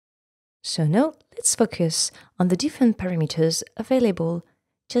So now let's focus on the different parameters available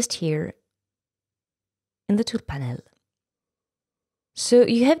just here in the tool panel. So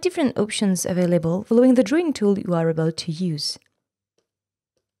you have different options available following the drawing tool you are about to use.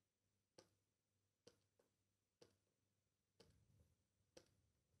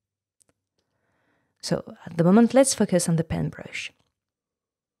 So at the moment, let's focus on the pen brush.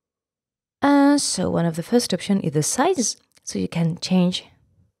 So one of the first options is the size. So you can change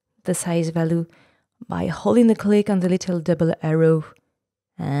the size value by holding the click on the little double arrow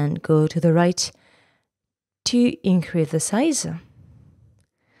and go to the right to increase the size,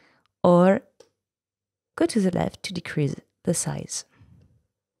 or go to the left to decrease the size.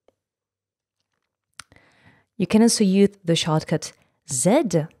 You can also use the shortcut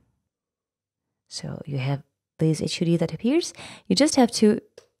Z. So you have this HUD that appears. You just have to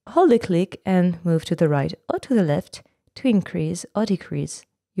hold the click and move to the right or to the left to increase or decrease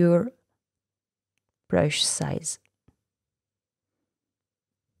your brush size.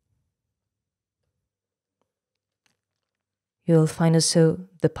 You'll find also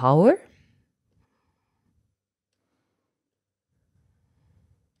the power.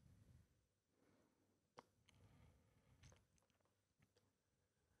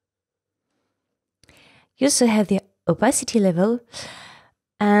 You also have the opacity level.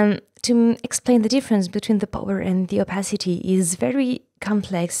 To explain the difference between the power and the opacity is very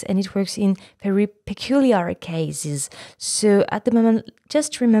complex and it works in very peculiar cases. So at the moment,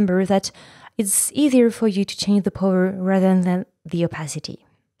 just remember that it's easier for you to change the power rather than the opacity.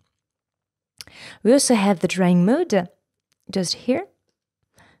 We also have the drawing mode just here.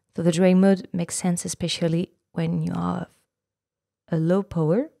 So the drawing mode makes sense especially when you have a low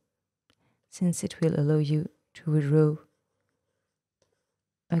power, since it will allow you to draw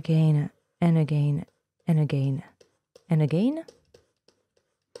again and again and again and again.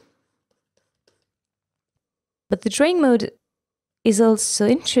 But the drawing mode is also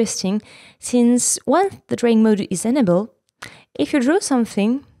interesting, since once the drawing mode is enabled, if you draw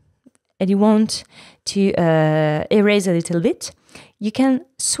something and you want to erase a little bit, you can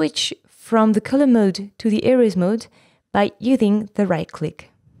switch from the color mode to the erase mode by using the right click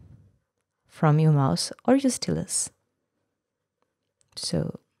from your mouse or your stylus.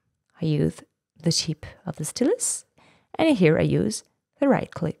 So I use the tip of the stylus, and here I use the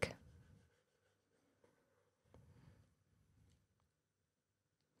right click.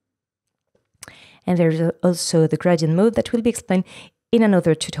 And there's also the gradient mode that will be explained in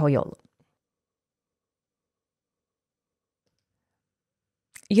another tutorial.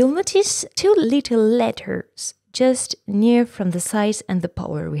 You'll notice two little letters just near from the size and the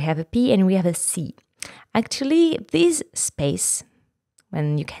power. We have a P and we have a C. Actually, this space,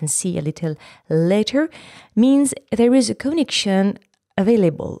 when you can see a little letter, means there is a connection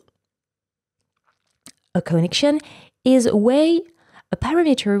available. A connection is a way a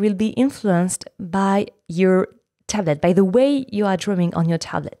parameter will be influenced by your tablet, by the way you are drawing on your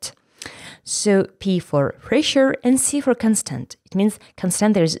tablet. So P for pressure and C for constant. It means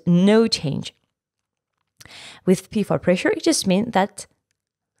constant, there's no change. With P for pressure, it just means that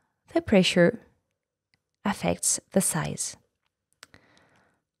the pressure affects the size.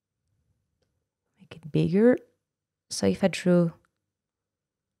 Make it bigger. So if I draw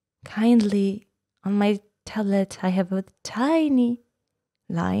kindly on my tablet, I have a tiny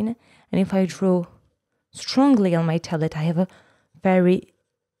line, and if I draw strongly on my tablet, I have a very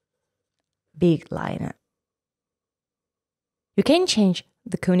big line. You can change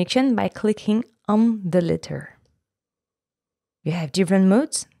the connection by clicking on the letter. You have different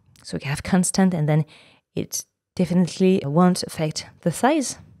modes, so you have constant, and then it definitely won't affect the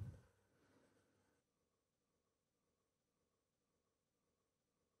size.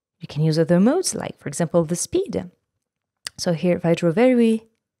 You can use other modes, like, for example, the speed. So here, if I draw very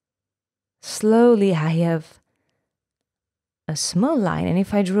slowly, I have a small line, and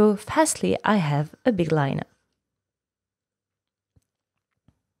if I draw fastly, I have a big line.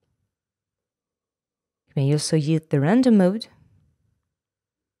 You may also use the random mode.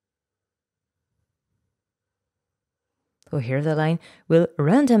 So here the line will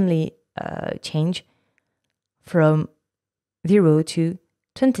randomly change from 0 to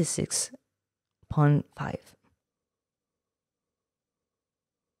 26.5.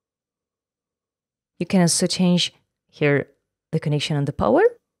 You can also change here the connection on the power.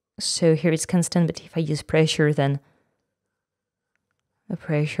 So here it's constant, but if I use pressure, then the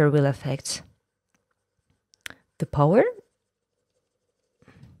pressure will affect the power.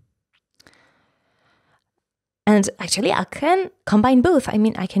 And actually, I can combine both. I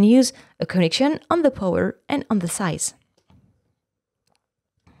mean, I can use a connection on the power and on the size.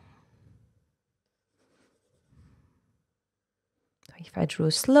 If I draw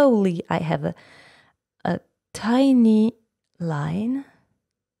slowly, I have a tiny line.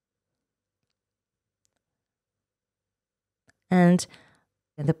 And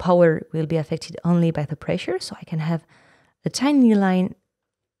the power will be affected only by the pressure, so I can have a tiny line,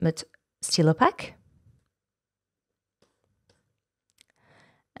 but still opaque.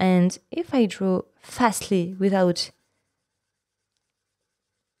 And if I draw fastly without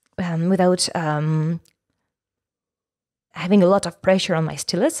having a lot of pressure on my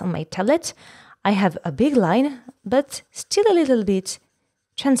stylus, on my tablet, I have a big line, but still a little bit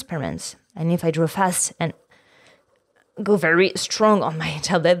transparent. And if I draw fast and go very strong on my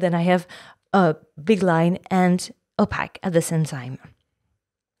tablet, then I have a big line and opaque at the same time.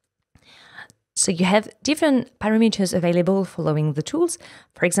 So you have different parameters available following the tools.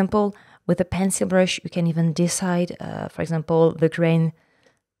 For example, with a pencil brush, you can even decide, for example, the grain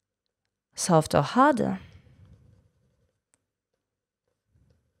soft or hard.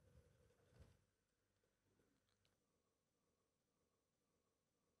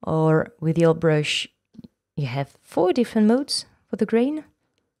 Or with your brush, you have 4 different modes for the grain,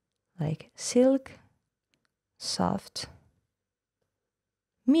 like silk, soft,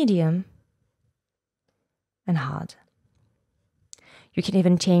 medium, and hard. You can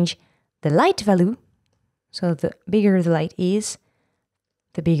even change the light value, so the bigger the light is,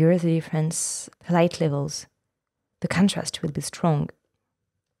 the bigger the difference, the light levels, the contrast will be strong.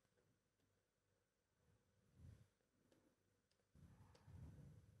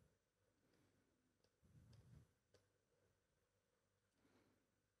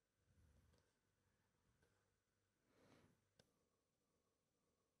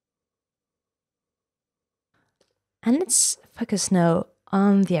 And let's focus now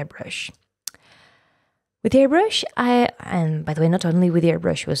on the airbrush. With the airbrush, and by the way, not only with the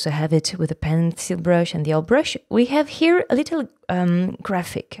airbrush, we also have it with the pencil brush and the oil brush. We have here a little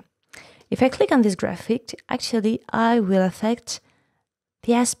graphic. If I click on this graphic, actually, I will affect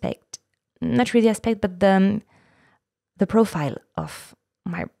the aspect, not really the aspect, but the profile of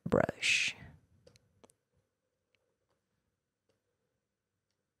my brush.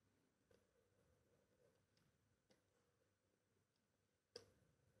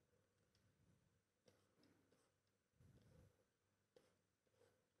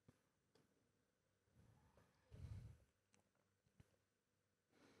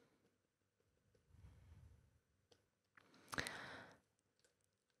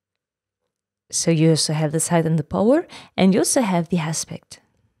 So you also have the size and the power, and you also have the aspect.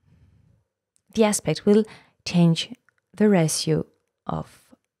 The aspect will change the ratio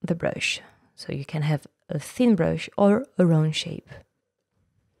of the brush. So you can have a thin brush or a round shape.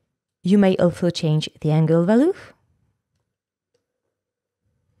 You may also change the angle value.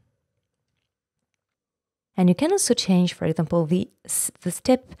 And you can also change, for example, the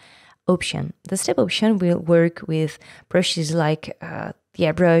step option. The step option will work with brushes like the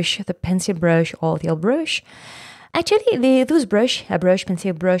airbrush, the pencil brush, or the oil brush. Actually, those brush, airbrush,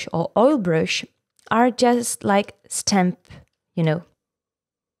 pencil brush, or oil brush are just like stamp, you know.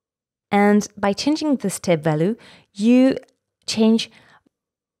 And by changing the step value, you change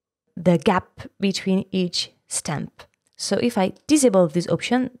the gap between each stamp. So if I disable this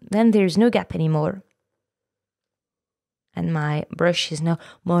option, then there is no gap anymore. And my brush is now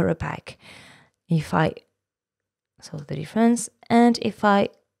more opaque. So the difference, and if I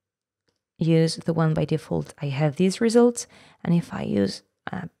use the one by default, I have these results, and if I use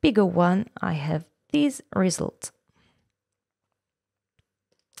a bigger one, I have these results.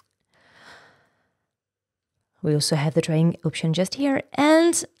 We also have the drawing option just here,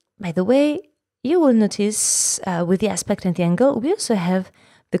 and by the way, you will notice with the aspect and the angle, we also have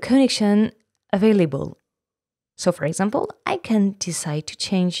the connection available. So for example, I can decide to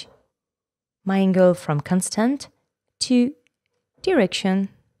change my angle from constant to direction.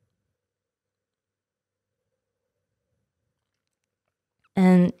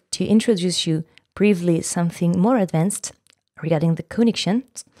 And to introduce you briefly something more advanced regarding the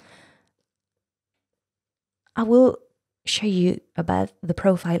connections, I will show you about the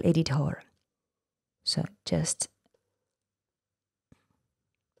profile editor. So just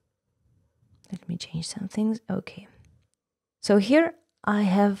let me change some things. Okay. So here I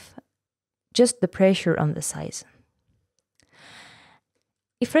have just the pressure on the size.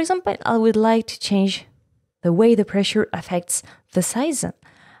 If, for example, I would like to change the way the pressure affects the size,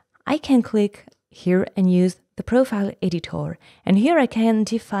 I can click here and use the profile editor. And here I can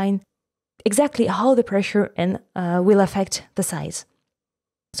define exactly how the pressure will affect the size.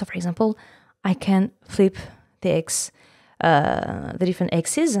 So for example, I can flip the different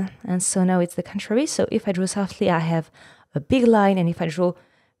x's, and so now it's the contrary. So if I draw softly, I have a big line, and if I draw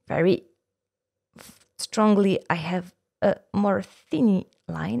very strongly, I have a more thin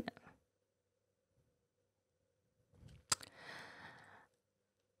line.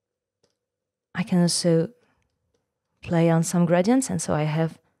 I can also play on some gradients, and so I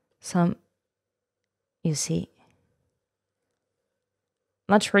have some, you see,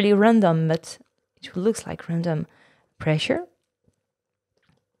 not really random, but it looks like random pressure.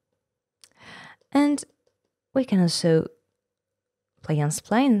 And we can also play on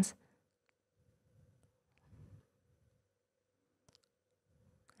splines.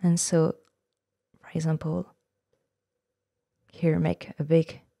 And so, for example, here make a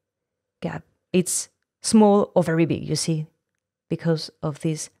big gap. It's small or very big, you see, because of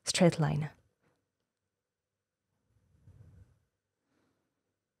this straight line.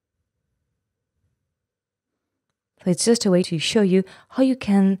 So it's just a way to show you how you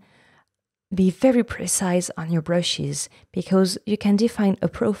can be very precise on your brushes, because you can define a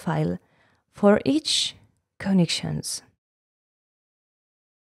profile for each connections.